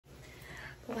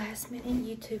last minute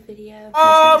YouTube video.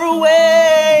 Far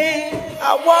away,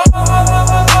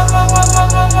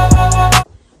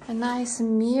 a nice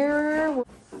mirror.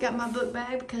 Got my book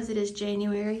bag because it is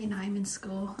January and I'm in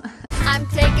school. I'm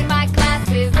taking my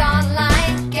classes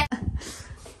online.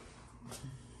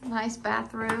 Nice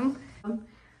bathroom.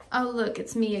 Oh look,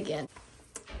 it's me again.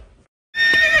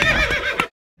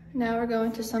 Now we're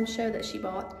going to some show that she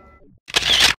bought.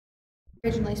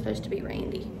 Originally supposed to be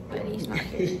Randy, but he's not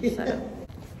here, so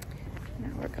now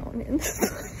we're going in.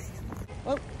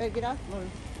 Oh, get off.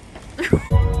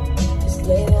 just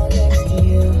lay down next to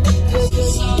you.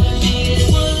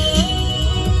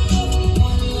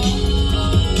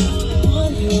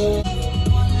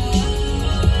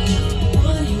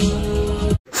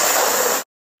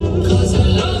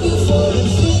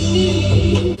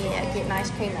 Yeah, get nice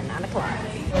cream at 9 o'clock.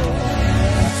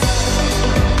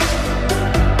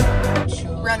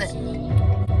 Run it.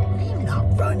 I'm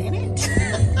not running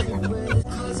it.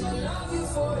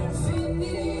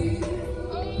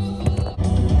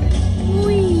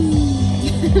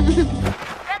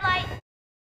 Red light.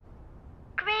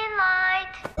 Green light.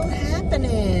 What's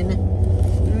happening?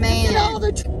 Man, Look at all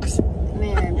the trucks.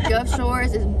 man, Gulf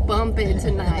Shores is bumping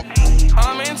tonight.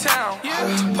 I'm in town.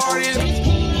 Yeah, parties.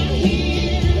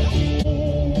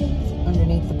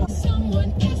 Underneath the bus.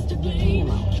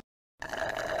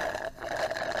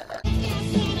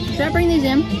 Should I bring these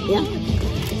in? Yeah.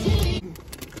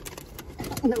 I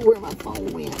don't know where my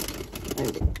phone went.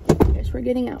 Guess we're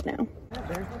getting out now. Oh,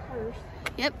 there's the purse.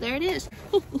 Yep, there it is.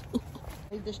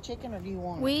 Need this chicken or do you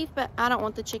want it? Weave, but I don't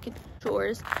want the chicken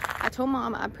shores. I told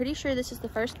Mom, I'm pretty sure this is the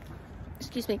first,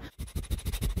 excuse me,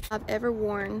 I've ever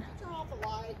worn. Turn off the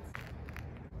lights.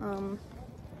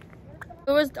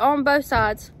 It was on both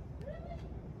sides.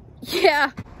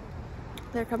 Yeah.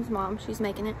 There comes Mom. She's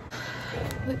making it.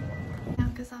 Now,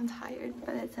 because I'm tired,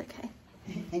 but it's okay.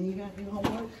 And you got to do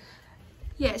homework?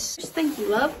 Yes. Thank you,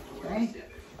 love. Okay.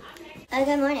 Oh,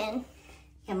 good morning.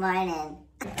 Good morning.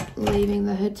 Leaving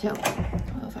the hotel.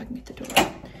 Oh, if I can get the door.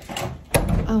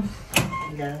 Oh.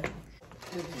 Yeah.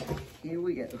 Here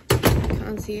we go.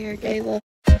 Concierge Gala.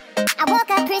 I woke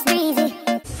up Chris Breezy.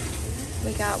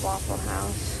 We got Waffle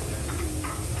House.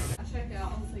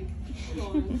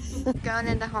 Going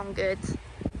into Home Goods.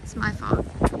 It's my fault.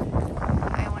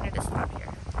 I wanted to stop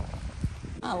here.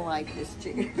 I like this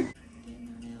chair.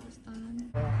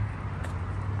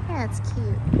 Yeah, it's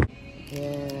cute.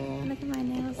 Yeah. Look at my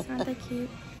nails. Aren't they cute?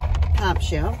 Top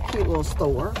shelf. Cute little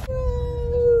store.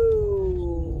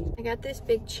 Ooh. I got this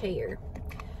big chair.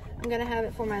 I'm gonna have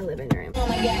it for my living room. Oh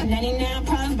my God, 99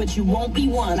 problems, but you won't be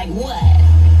one. Like what?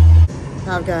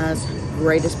 Five Guys,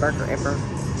 greatest burger ever.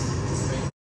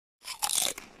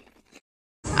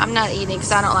 I'm not eating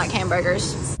because I don't like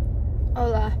hamburgers.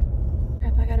 Hola.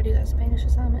 Crap, I gotta do that Spanish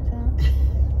assignment tonight.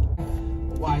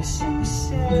 Why so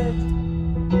sad?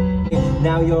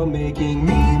 Now you're making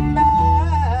me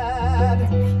mad.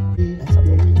 That's a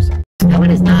little song. No,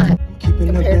 it is not.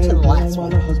 Compared to the last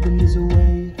one. While her husband is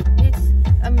away. It's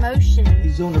emotion.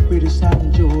 He's on the British side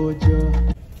in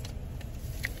Georgia.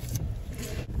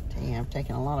 Dang, I've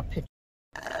taken a lot of pictures.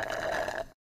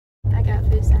 I got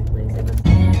food sack blues.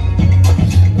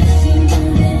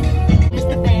 It's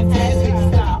the fantastic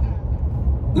stop.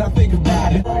 Now think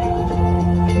about it.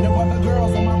 No other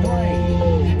girls on my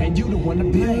brain, and you the one to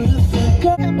blame.